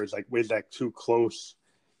issue where it's like, is that too close,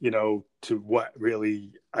 to what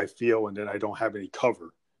really I feel, and then I don't have any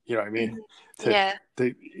cover. You know what I mean? Yeah.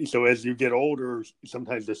 So as you get older,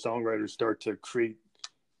 sometimes the songwriters start to create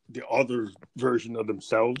the other version of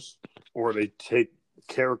themselves, or they take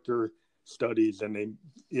character studies and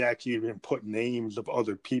they actually even put names of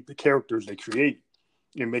other people, characters they create,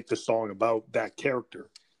 and make the song about that character.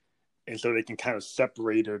 And so they can kind of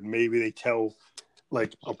separate it. Maybe they tell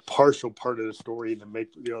like a partial part of the story and then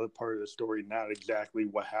make the other part of the story not exactly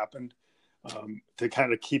what happened, to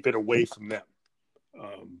kind of keep it away from them,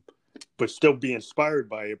 but still be inspired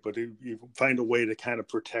by it. But you find a way to kind of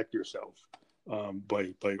protect yourself,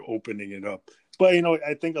 by opening it up. But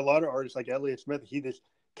I think a lot of artists like Elliott Smith, he just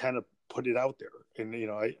kind of put it out there, and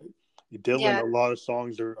Dylan, Yeah. a lot of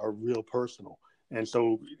songs are real personal, and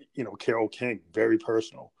so Carole King, very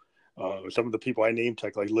personal. Some of the people I name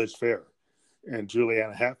check, like Liz Phair and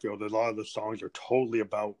Juliana Hatfield, a lot of the songs are totally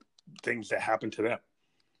about things that happen to them.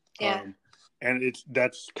 Yeah. And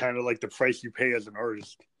that's kind of like the price you pay as an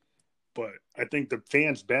artist. But I think the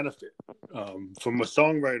fans benefit from a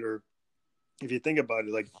songwriter. If you think about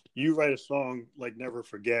it, like you write a song like Never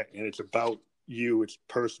Forget, and it's about you, it's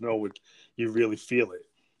personal, you really feel it.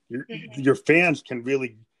 Your fans can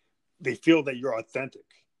really, they feel that you're authentic.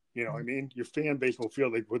 You know what I mean? Your fan base will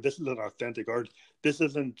feel like, well, this is an authentic art. This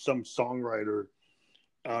isn't some songwriter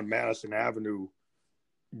on Madison Avenue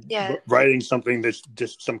Yeah. writing something that's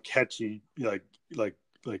just some catchy, like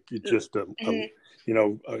just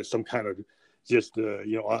some kind of just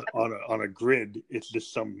on a grid. It's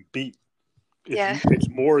just some beat. Yeah. It's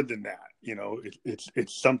more than that.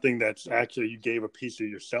 It's something that's actually, you gave a piece of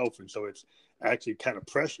yourself, and so it's actually kind of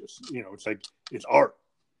precious. It's like it's art.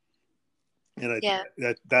 And Yeah.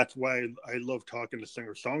 that's why I love talking to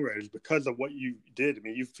singer-songwriters, because of what you did. I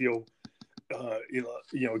mean, you feel,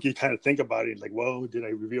 you kind of think about it like, well, did I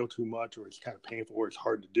reveal too much, or it's kind of painful, or it's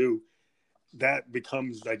hard to do. That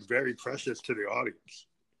becomes like very precious to the audience.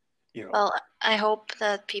 Well, I hope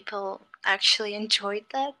that people actually enjoyed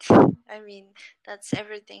that. I mean, that's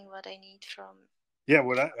everything what I need from. Yeah,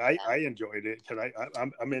 well, I enjoyed it because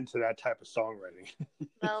I'm into that type of songwriting.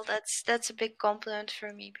 Well, that's a big compliment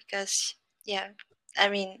for me because, yeah, I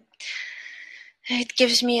mean, it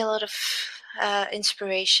gives me a lot of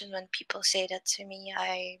inspiration when people say that to me.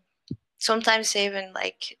 I sometimes even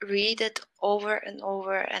like read it over and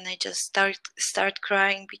over, and I just start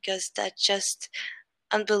crying because that's just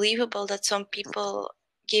unbelievable that some people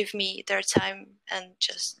give me their time and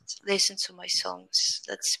just listen to my songs.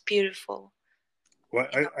 That's beautiful. Well,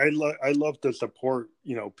 I love to support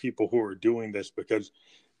people who are doing this, because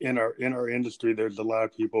in our industry there's a lot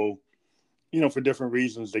of people, for different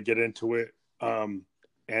reasons they get into it, and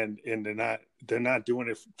they're not doing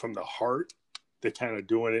it from the heart. They're kind of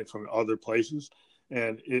doing it from other places,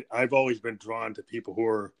 and I've always been drawn to people who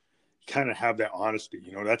are kind of have that honesty.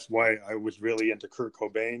 That's why I was really into Kurt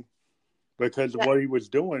Cobain, because Yeah. what he was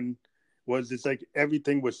doing was, it's like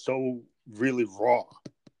everything was so really raw.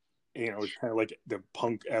 It's kind of like the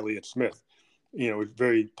punk Elliott Smith. It's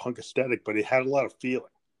very punk aesthetic, but it had a lot of feeling.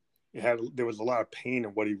 There was a lot of pain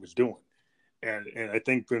in what he was doing, and I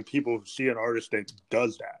think when people see an artist that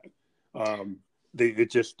does that, it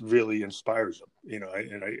just really inspires them.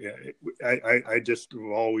 I just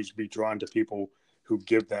will always be drawn to people who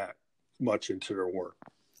give that much into their work.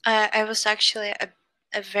 I was actually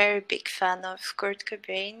a very big fan of Kurt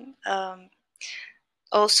Cobain.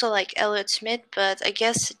 Also like Elliott Smith, but I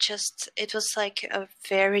guess it was like a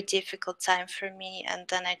very difficult time for me, and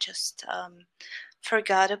then I just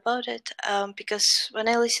forgot about it, because when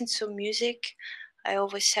I listen to music, I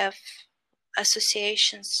always have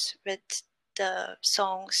associations with the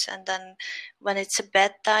songs, and then when it's a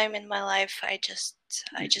bad time in my life, I just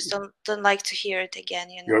don't like to hear it again.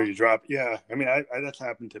 You drop. Yeah, I mean, that's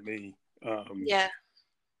happened to me. Yeah.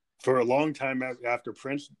 for a long time after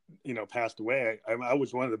Prince, passed away, I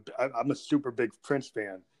was I'm a super big Prince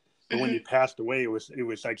fan. But when he passed away, it was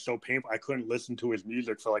like so painful. I couldn't listen to his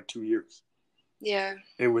music for like 2 years. Yeah.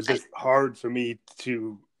 It was just hard for me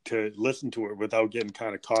to listen to it without getting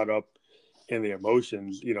kind of caught up in the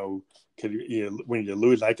emotions, because when you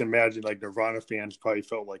lose, I can imagine like Nirvana fans probably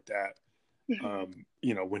felt like that.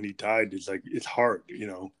 When he died, it's hard,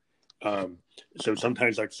 so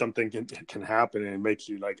sometimes like something can happen and it makes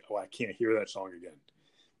you like, oh, I can't hear that song again.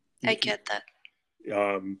 I get that.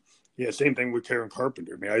 Yeah, same thing with Karen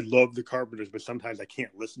Carpenter. I mean, I love the Carpenters, but sometimes I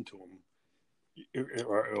can't listen to them,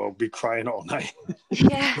 or I'll be crying all night.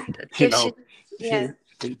 Yeah, yeah.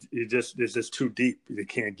 It's just too deep. You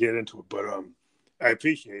can't get into it. But I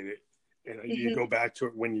appreciate it, and you go back to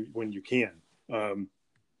it when you can, or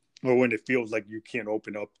when it feels like you can't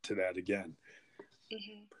open up to that again.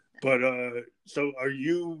 But so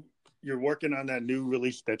you're working on that new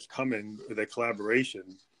release that's coming, the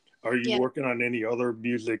collaboration. Are you working on any other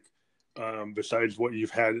music besides what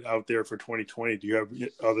you've had out there for 2020? Do you have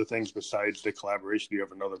other things besides the collaboration? Do you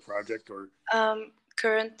have another project or?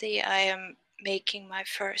 Currently, I am making my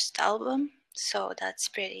first album, so that's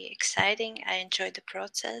pretty exciting. I enjoy the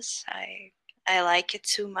process. I like it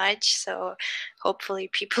too much, so hopefully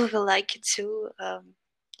people will like it too. Oh,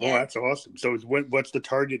 that's awesome. So what's the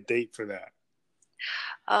target date for that?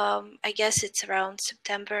 I guess it's around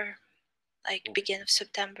September, like beginning of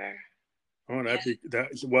September. Oh,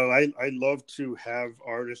 well, I love to have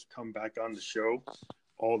artists come back on the show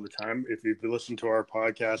all the time. If you've listened to our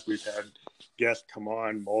podcast, we've had guests come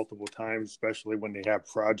on multiple times, especially when they have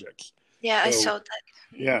projects. Yeah, I saw that.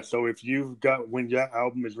 Yeah, so when your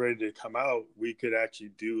album is ready to come out, we could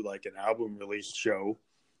actually do like an album release show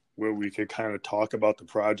where we could kind of talk about the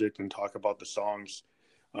project and talk about the songs,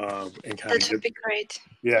 and kind that would be great.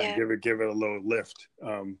 Yeah, give it a little lift.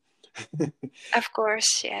 Of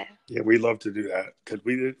course, yeah. Yeah, we love to do that because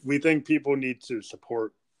we think people need to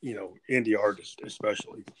support indie artists,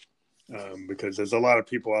 especially because there's a lot of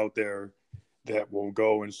people out there that will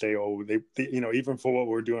go and say, oh, they even for what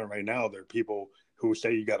we're doing right now, there are people who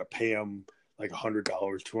say you got to pay them like $100,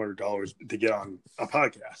 $200 to get on a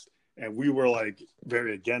podcast, and we were like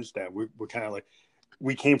very against that. We're kind of like,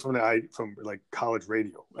 we came from like college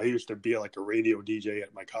radio. I used to be like a radio DJ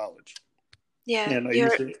at my college. Yeah, and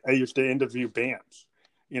I used to interview bands,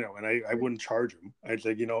 and I wouldn't charge them. I'd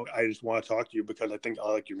say, I just want to talk to you because I think I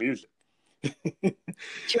like your music.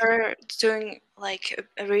 You're doing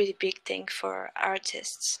like a really big thing for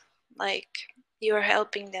artists. Like you're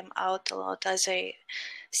helping them out a lot, as I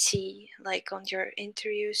see, like on your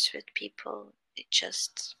interviews with people. It's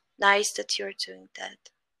just nice that you're doing that.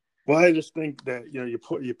 Well, I just think that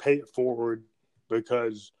you pay it forward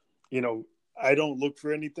because I don't look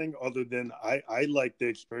for anything other than I like the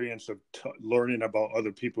experience of learning about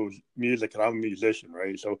other people's music, and I'm a musician,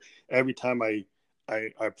 right? So every time I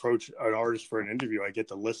approach an artist for an interview, I get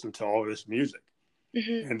to listen to all this music,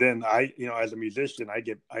 and then as a musician, I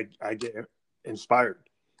get inspired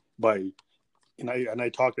by, and I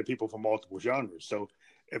talk to people from multiple genres. So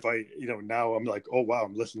if now I'm like, oh wow,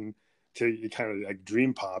 I'm listening to kind of like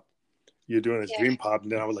dream pop. You're doing this dream pop,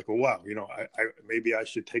 and then I was like, well, wow, I maybe I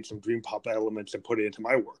should take some dream pop elements and put it into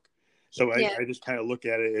my work. So I just kind of look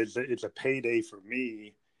at it as it's a payday for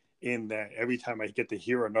me, in that every time I get to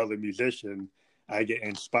hear another musician, I get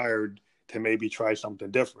inspired to maybe try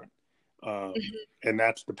something different, and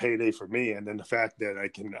that's the payday for me. And then the fact that I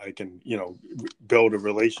can build a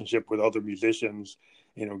relationship with other musicians,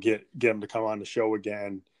 get them to come on the show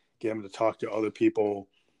again, get them to talk to other people.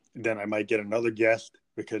 Then I might get another guest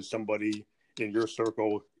because somebody in your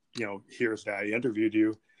circle, hears that I interviewed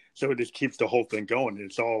you. So it just keeps the whole thing going.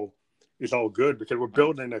 It's all good because we're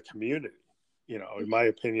building a community. In my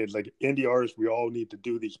opinion, like indie artists, we all need to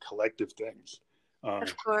do these collective things,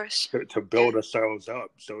 of course, to build ourselves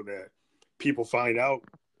up so that people find out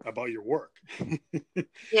about your work.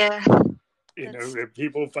 Yeah. If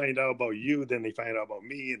people find out about you, then they find out about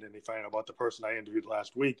me, and then they find out about the person I interviewed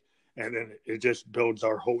last week. And then it just builds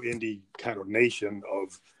our whole indie kind of nation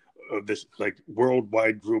of this like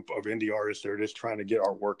worldwide group of indie artists that are just trying to get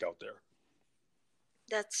our work out there.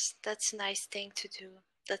 That's a nice thing to do.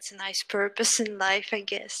 That's a nice purpose in life, I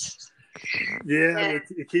guess. Yeah.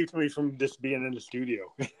 It keeps me from just being in the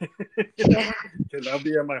studio. Because I'll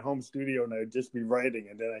be at my home studio and I'd just be writing,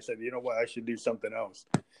 and then I said, you know what, I should do something else.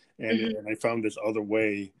 And I found this other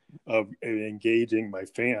way of engaging my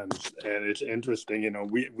fans, and it's interesting.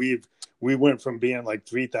 We went from being like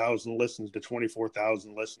 3,000 listens to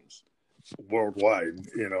 24,000 listens worldwide.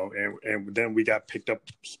 And then we got picked up.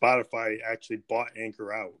 Spotify actually bought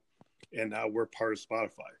Anchor out, and now we're part of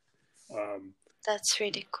Spotify. That's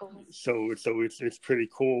really cool. So it's pretty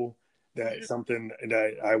cool that something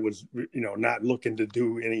that I was, not looking to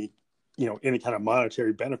do any kind of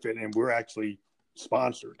monetary benefit, and we're actually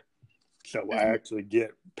sponsored. So I actually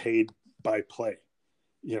get paid by play,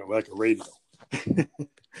 like a radio.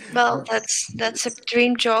 Well, that's a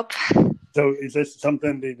dream job. So it's just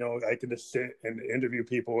something, I can just sit and interview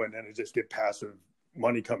people, and then it just get passive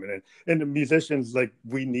money coming in. And the musicians, like,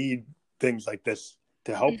 we need things like this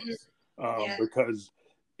to help us. Because,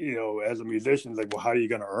 as a musician, like, well, how are you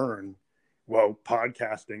going to earn? Well,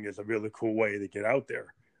 podcasting is a really cool way to get out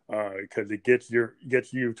there, because it gets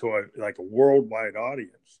you to a worldwide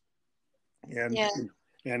audience, and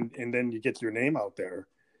then you get your name out there,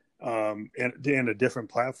 and in a different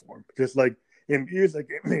platform. Just like in music,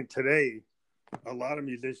 I mean, today, a lot of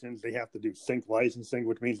musicians, they have to do sync licensing,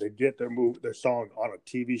 which means they get their song on a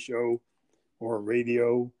TV show or a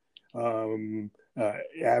radio,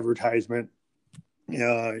 advertisement,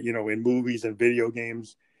 in movies and video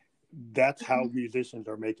games. That's how musicians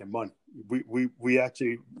are making money. We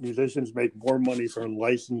actually, musicians make more money from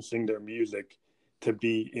licensing their music to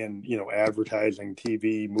be in, advertising,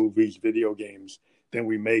 TV, movies, video games, than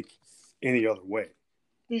we make any other way.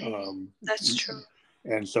 That's true.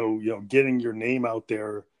 And so, getting your name out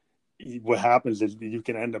there, what happens is you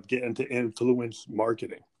can end up getting to influence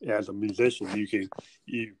marketing as a musician.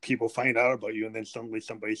 People find out about you, and then suddenly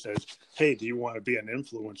somebody says, "Hey, do you want to be an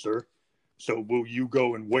influencer? So will you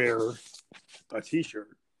go and wear a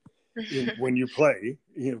T-shirt when you play,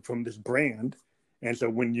 from this brand?" And so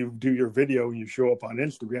when you do your video and you show up on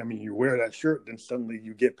Instagram and you wear that shirt, then suddenly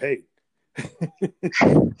you get paid.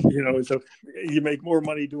 So you make more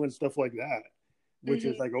money doing stuff like that, which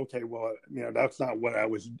is like, okay, well, that's not what I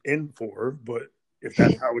was in for, but if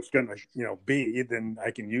that's how it's going to, be, then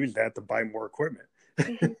I can use that to buy more equipment.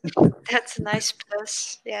 That's a nice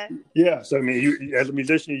plus. Yeah. Yeah. So, I mean, you, as a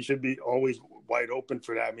musician, you should be always wide open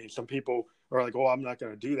for that. I mean, some people are like, oh, I'm not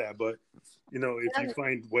going to do that. But, if you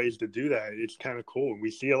find ways to do that, it's kind of cool. And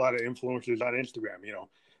we see a lot of influencers on Instagram,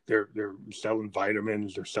 they're selling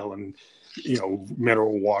vitamins, they're selling,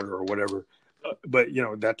 mineral water or whatever. But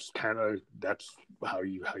that's how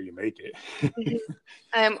you make it.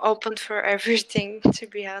 I am open for everything, to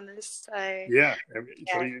be honest.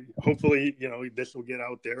 So hopefully this will get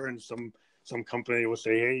out there, and some company will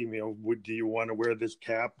say, hey, do you want to wear this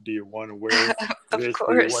cap? Do you want to wear of this?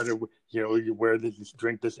 course. Do you want to you wear this,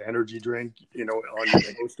 drink this energy drink, on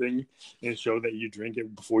your posting, and show that you drink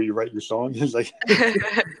it before you write your song? It's like,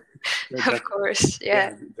 of course,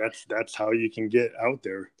 yeah. That's how you can get out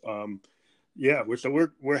there. So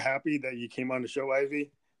we're happy that you came on the show,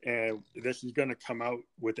 Ivy, and this is going to come out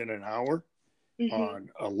within an hour on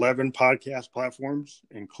 11 podcast platforms,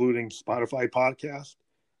 including Spotify Podcast,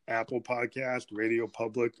 Apple Podcast, Radio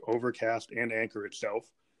Public, Overcast, and Anchor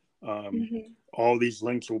itself. All these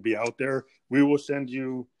links will be out there. We will send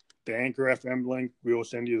you the Anchor FM link. We will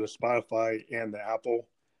send you the Spotify and the Apple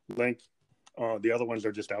link. The other ones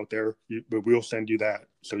are just out there, but we'll send you that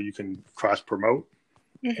so you can cross promote.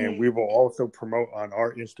 And we will also promote on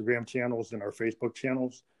our Instagram channels and our Facebook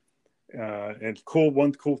channels. And it's cool.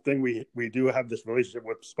 One cool thing, we do have this relationship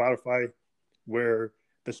with Spotify, where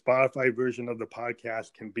the Spotify version of the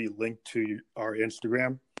podcast can be linked to our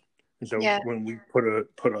Instagram. And so when we put a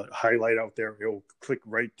highlight out there, it'll click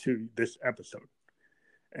right to this episode.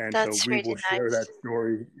 And that's so we will share that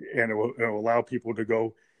story, and it will allow people to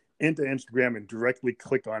go into Instagram and directly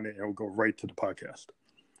click on it, and it will go right to the podcast.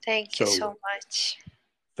 Thank you so much.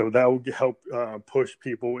 So that will help push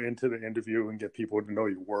people into the interview and get people to know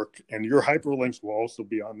your work. And your hyperlinks will also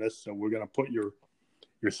be on this. So we're going to put your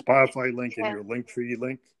Spotify link and your Linktree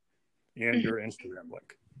link and your Instagram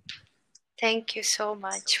link. Thank you so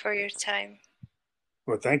much for your time.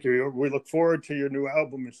 Well, thank you. We look forward to your new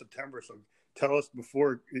album in September. So tell us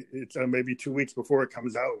before it's maybe 2 weeks before it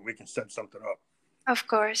comes out, and we can set something up. Of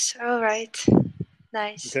course. All right.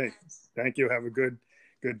 Nice. Okay. Thank you. Have a good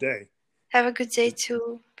day. Have a good day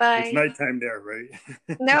too. Bye. It's nighttime there, right?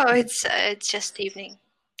 No, it's just evening.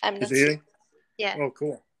 I'm not. It's evening? Yeah. Oh,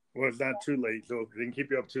 cool. Well, it's not too late, so it didn't keep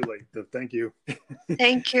you up too late. So thank you.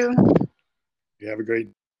 Thank you. You have a great.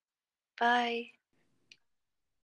 Bye.